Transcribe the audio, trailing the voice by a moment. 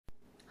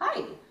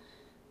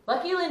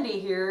Lucky Lindy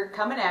here,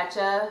 coming at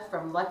ya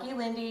from Lucky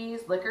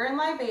Lindy's Liquor and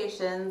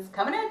Libations,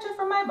 coming at ya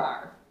from my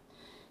bar.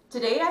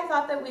 Today I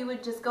thought that we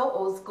would just go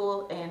old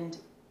school and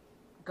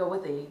go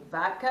with a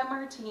vodka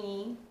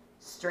martini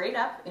straight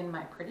up in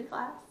my pretty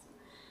glass.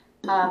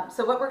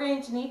 So what we're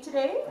going to need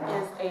today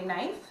is a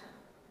knife,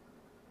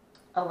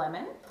 a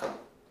lemon,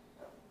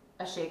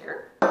 a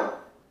shaker,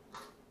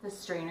 the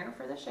strainer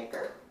for the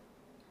shaker,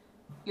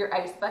 your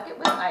ice bucket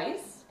with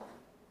ice,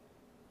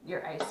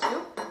 your ice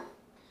scoop.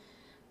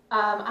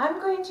 I'm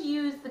going to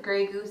use the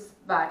Grey Goose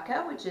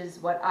vodka, which is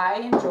what I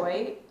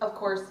enjoy. Of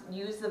course,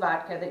 use the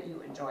vodka that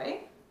you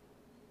enjoy.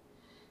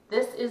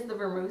 This is the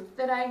vermouth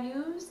that I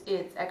use.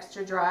 It's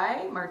extra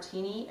dry,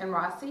 Martini and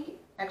Rossi,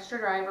 extra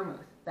dry vermouth.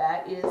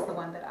 That is the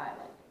one that I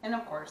like. And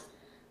of course,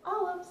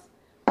 olives.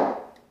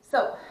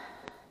 So,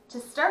 to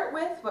start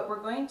with, what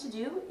we're going to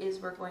do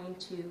is we're going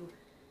to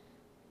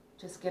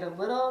just get a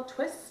little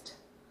twist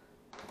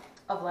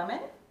of lemon.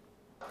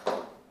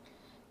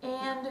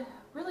 And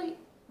really,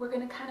 we're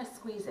going to kind of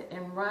squeeze it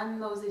and run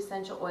those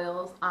essential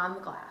oils on the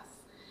glass.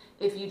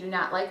 If you do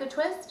not like a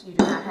twist, you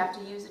do not have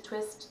to use a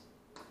twist.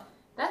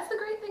 That's the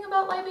great thing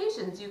about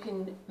libations. You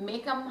can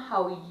make them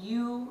how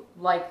you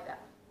like them.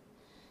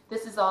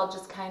 This is all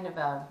just kind of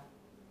a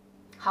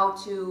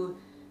how-to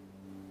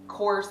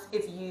course.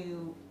 If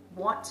you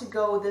want to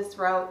go this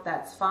route,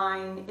 that's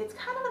fine. It's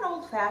kind of an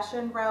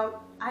old-fashioned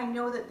route. I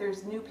know that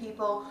there's new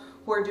people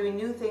who are doing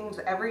new things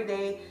every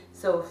day,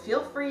 so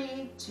feel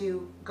free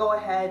to go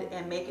ahead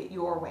and make it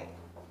your way.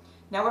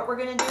 Now what we're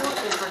going to do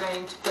is we're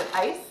going to put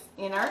ice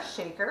in our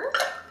shaker.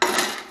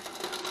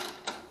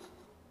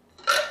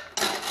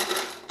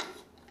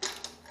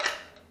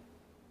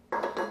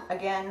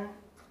 Again,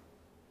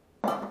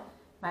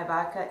 my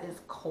vodka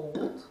is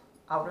cold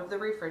out of the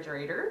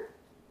refrigerator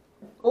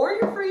or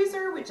your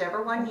freezer,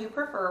 whichever one you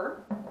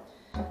prefer.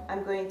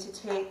 I'm going to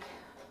take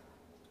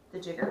the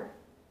jigger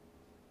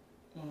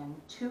and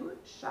 2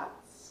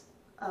 shots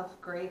of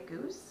Grey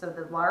Goose, so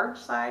the large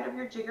side of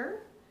your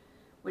jigger,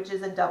 which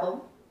is a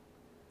double,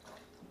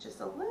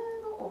 just a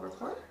little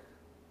overpour.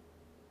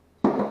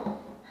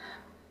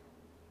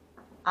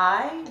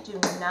 I do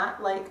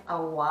not like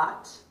a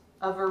lot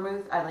of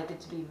vermouth. I like it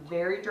to be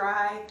very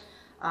dry.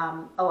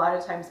 A lot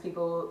of times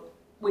people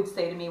would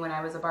say to me when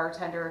I was a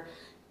bartender,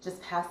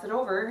 just pass it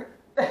over.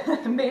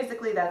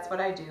 Basically that's what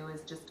I do,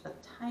 is just a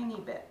tiny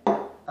bit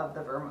of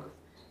the vermouth.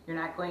 You're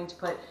not going to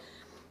put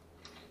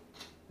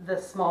the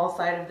small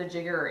side of the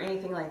jigger or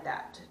anything like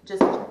that.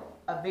 Just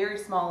a very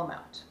small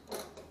amount.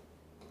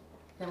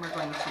 Then we're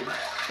going to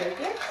shake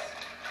it.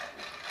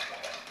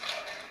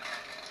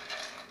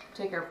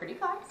 Take our pretty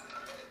glass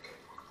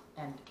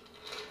and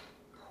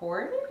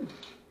pour it in.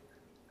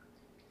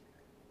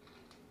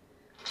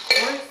 Of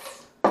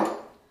course,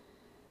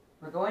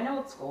 we're going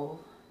old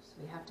school, so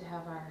we have to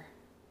have our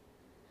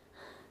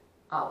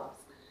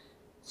olives.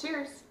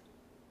 Cheers.